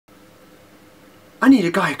I need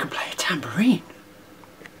a guy who can play a tambourine.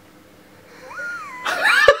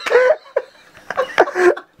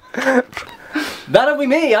 That'll be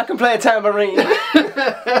me. I can play a tambourine.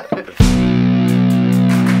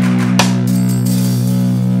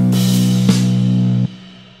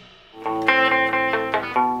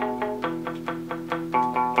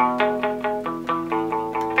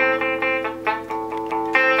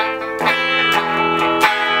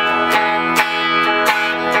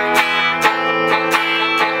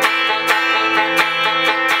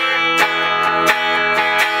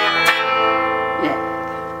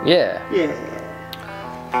 Yeah. Yeah.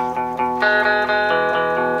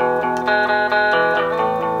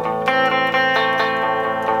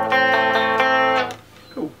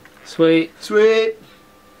 Cool. Sweet. Sweet.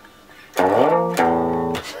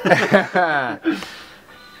 Yeah,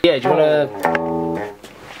 do you want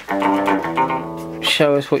to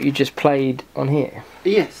show us what you just played on here?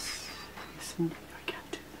 Yes. Listen, I can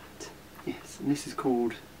do that. Yes, and this is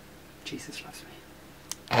called Jesus Loves Me.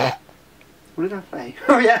 What did I play?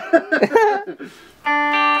 Oh yeah!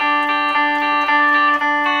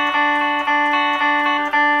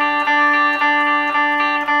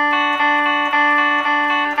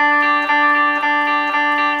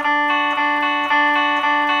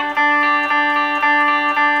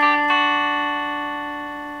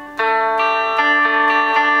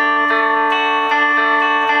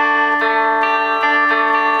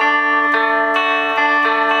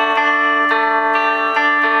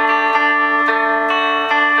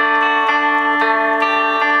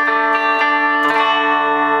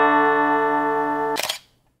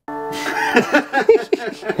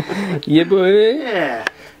 Yeah, boy. Yeah.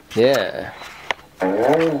 Yeah.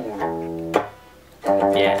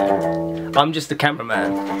 Yeah. I'm just the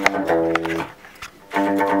cameraman.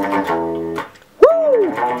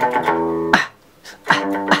 Woo!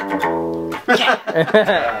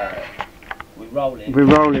 We're rolling. We're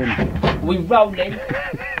rolling. We're rolling.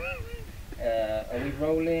 Are we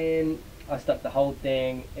rolling? I stuck the whole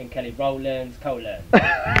thing in Kelly Rowland's colon.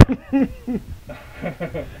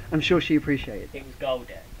 I'm sure she appreciated it. It was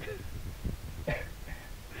golden.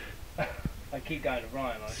 I keep going to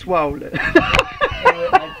rhyme. Swollen.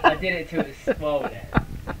 I did it till it was swollen.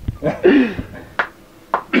 Yeah.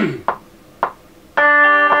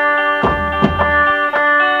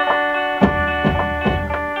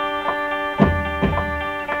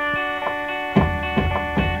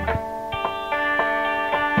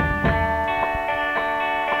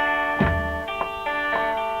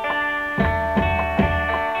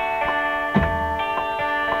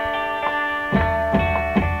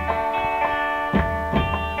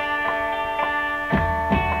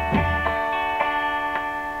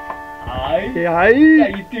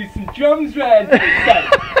 Yeah, you do some drums round here, son.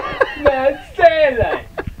 Man, say that.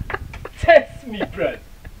 Test me, bro.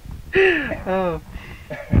 Oh.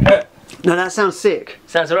 No, that sounds sick.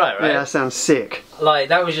 Sounds alright, right? Yeah, that sounds sick. Like,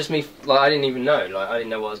 that was just me, like, I didn't even know. Like, I didn't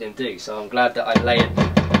know what I was going to do, so I'm glad that I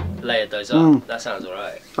layered those up. That sounds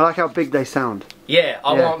alright. I like how big they sound. Yeah,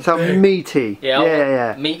 I want sound big. meaty. Yeah,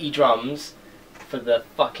 yeah. Meaty drums for the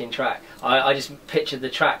fucking track. I just pictured the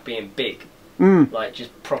track being big. Like,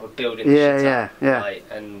 just proper building the shit up. Yeah. Like,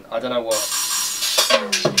 and I don't know what,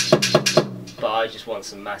 but I just want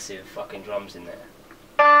some massive fucking drums in there.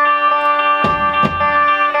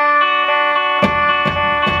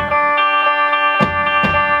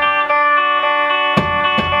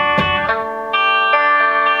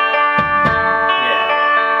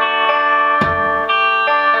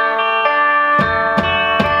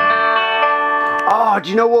 Oh, do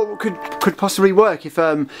you know what could possibly work if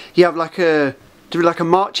you have like a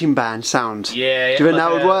marching band sound? Yeah. Do you think like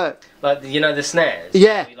that would work? Like, you know, the snares.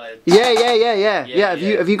 Yeah. Like, Yeah.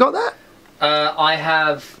 Have you got that? I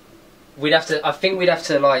have. I think we'd have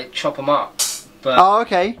to like chop them up. But oh,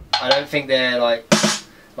 okay. I don't think they're like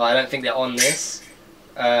I don't think they're on this.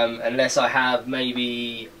 Unless I have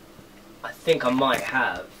maybe. I think I might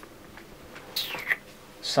have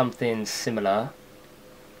something similar.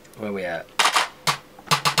 Where are we at?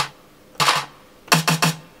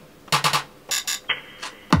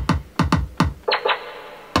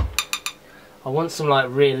 I want some like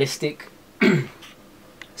realistic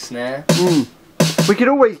snare. We could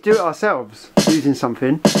always do it ourselves using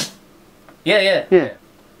something. Yeah. Yeah,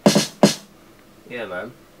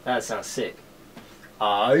 man. That sounds sick.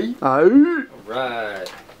 Aye. Oh. Right.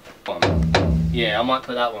 Yeah, I might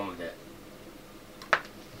put that one with it.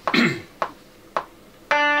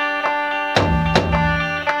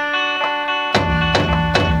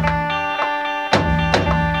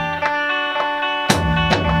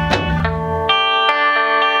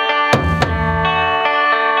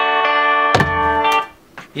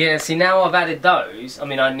 Yeah, see now I've added those, I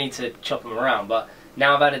mean I need to chop them around, but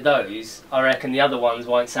now I've added those, I reckon the other ones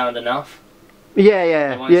won't sound enough. Yeah, yeah,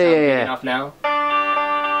 They won't yeah, sound yeah, big yeah. enough now.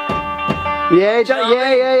 Yeah, You know what I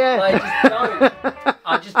mean? yeah. Like, just don't.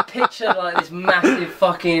 I just picture like this massive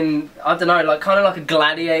fucking, I don't know, like kind of like a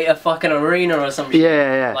gladiator fucking arena or something.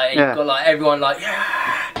 Yeah. Like you've got like everyone like,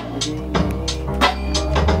 yeah.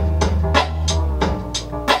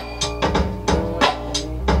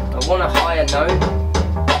 I want a higher note.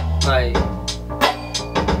 Like,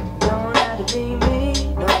 don't have to be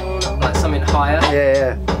me. No, like something higher.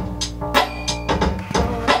 Yeah.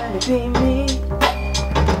 Don't have to be me.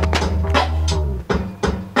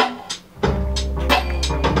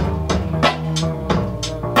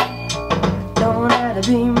 Don't have to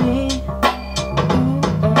be me.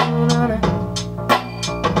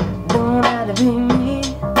 Don't have to be me.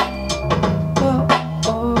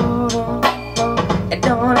 It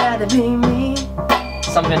don't have to be me.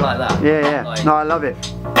 Something like that. Yeah. Like, No, I love it.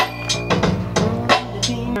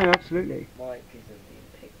 No, absolutely. mic isn't being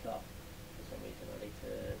picked up for some reason. I need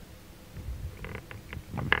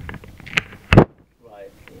to.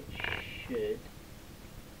 Right, it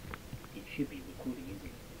should be recording, isn't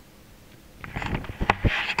it?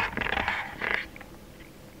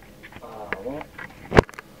 What?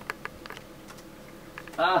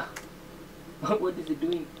 What is it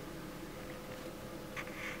doing?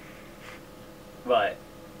 Right.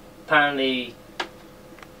 Apparently.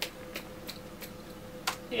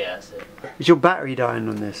 Yeah, that's it. Is your battery dying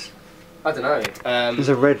on this? I don't know. There's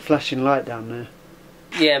a red flashing light down there.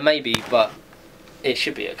 Yeah, maybe, but it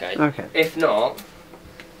should be okay. Okay. If not,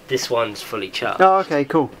 this one's fully charged. Oh, okay,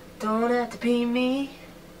 cool. Don't have to be me.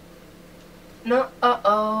 No,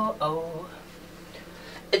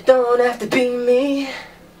 It don't have to be me.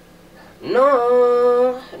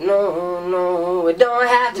 No, it don't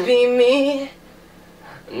have to be me.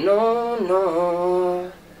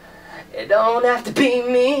 No, it don't have to be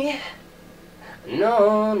me.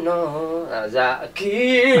 No, as I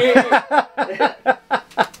keep.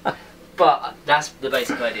 But that's the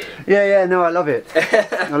basic idea. Yeah, no, I love it.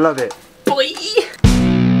 I love it. Boy!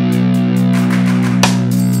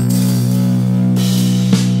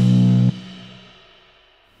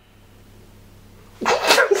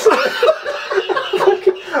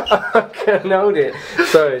 I nailed it.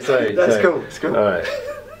 Sorry. That's cool. It's cool. Alright.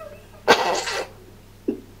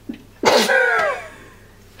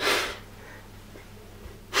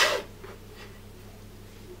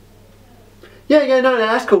 Yeah, no,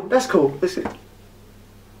 that's cool. That's cool.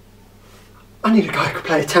 I need a guy who can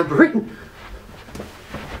play a tambourine.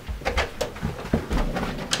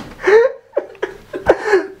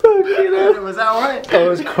 Was that alright? I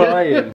was crying.